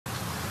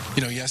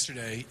You know,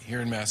 yesterday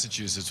here in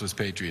Massachusetts was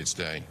Patriots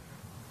Day.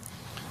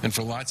 And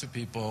for lots of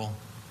people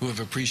who have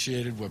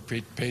appreciated what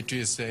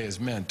Patriots Day has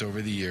meant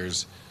over the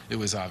years, it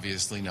was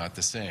obviously not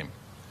the same.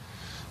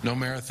 No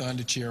marathon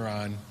to cheer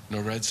on,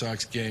 no Red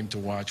Sox game to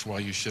watch while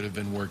you should have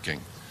been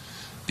working.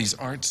 These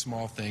aren't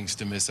small things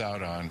to miss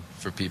out on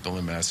for people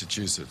in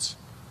Massachusetts.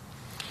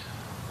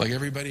 Like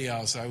everybody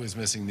else, I was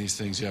missing these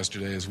things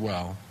yesterday as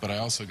well, but I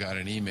also got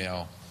an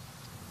email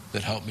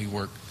that helped me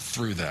work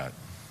through that.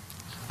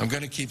 I'm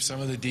going to keep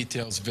some of the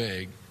details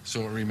vague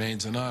so it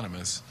remains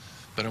anonymous,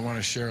 but I want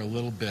to share a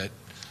little bit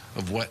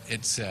of what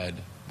it said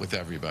with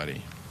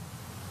everybody.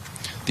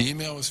 The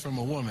email was from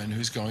a woman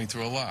who's going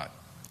through a lot.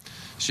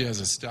 She has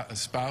a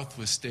spouse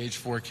with stage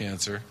 4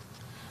 cancer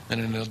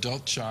and an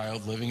adult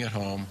child living at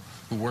home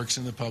who works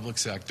in the public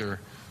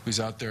sector, who's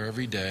out there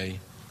every day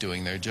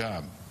doing their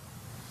job.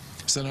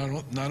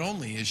 So not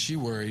only is she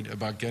worried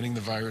about getting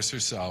the virus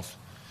herself,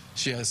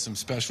 she has some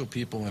special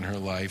people in her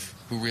life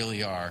who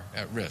really are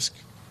at risk.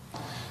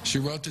 She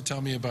wrote to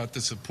tell me about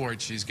the support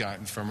she's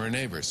gotten from her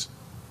neighbors.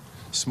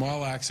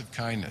 Small acts of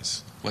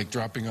kindness, like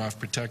dropping off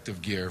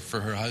protective gear for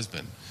her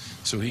husband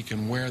so he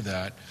can wear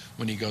that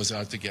when he goes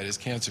out to get his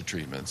cancer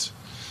treatments.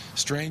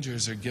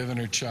 Strangers are giving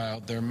her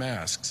child their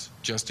masks,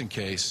 just in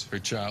case her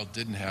child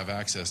didn't have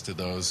access to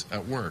those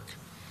at work.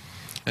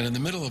 And in the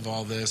middle of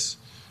all this,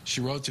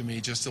 she wrote to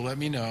me just to let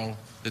me know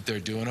that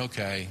they're doing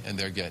okay and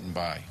they're getting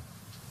by.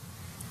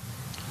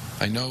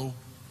 I know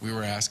we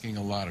were asking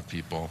a lot of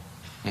people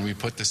when we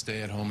put the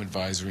stay-at-home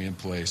advisory in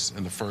place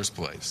in the first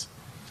place.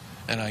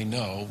 And I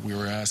know we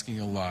were asking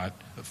a lot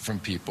from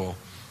people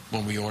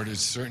when we ordered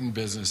certain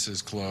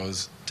businesses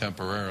closed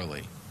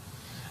temporarily.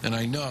 And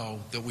I know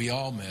that we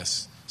all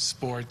miss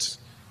sports,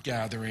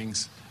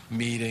 gatherings,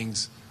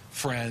 meetings,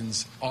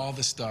 friends, all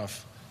the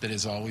stuff that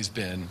has always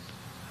been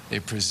a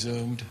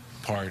presumed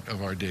part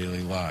of our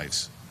daily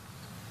lives.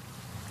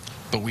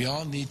 But we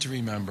all need to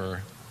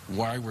remember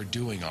why we're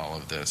doing all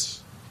of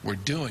this. We're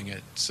doing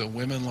it so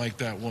women like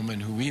that woman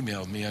who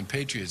emailed me on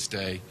Patriots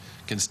Day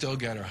can still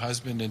get her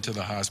husband into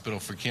the hospital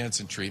for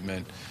cancer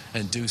treatment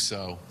and do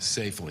so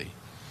safely.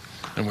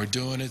 And we're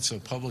doing it so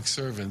public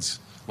servants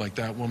like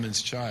that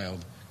woman's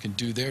child can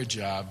do their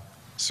job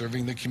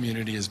serving the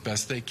community as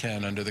best they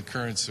can under the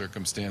current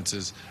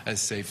circumstances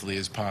as safely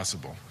as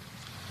possible.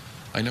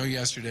 I know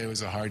yesterday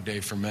was a hard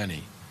day for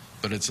many,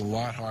 but it's a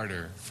lot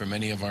harder for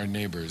many of our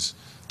neighbors,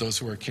 those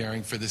who are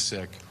caring for the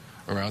sick,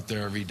 are out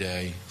there every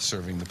day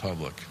serving the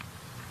public.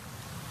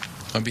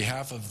 On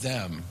behalf of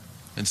them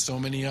and so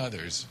many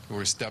others who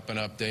are stepping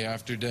up day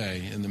after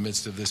day in the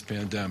midst of this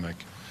pandemic,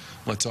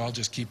 let's all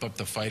just keep up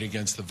the fight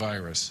against the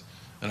virus.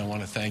 And I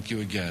want to thank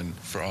you again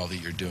for all that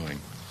you're doing.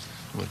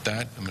 With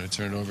that, I'm going to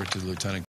turn it over to Lieutenant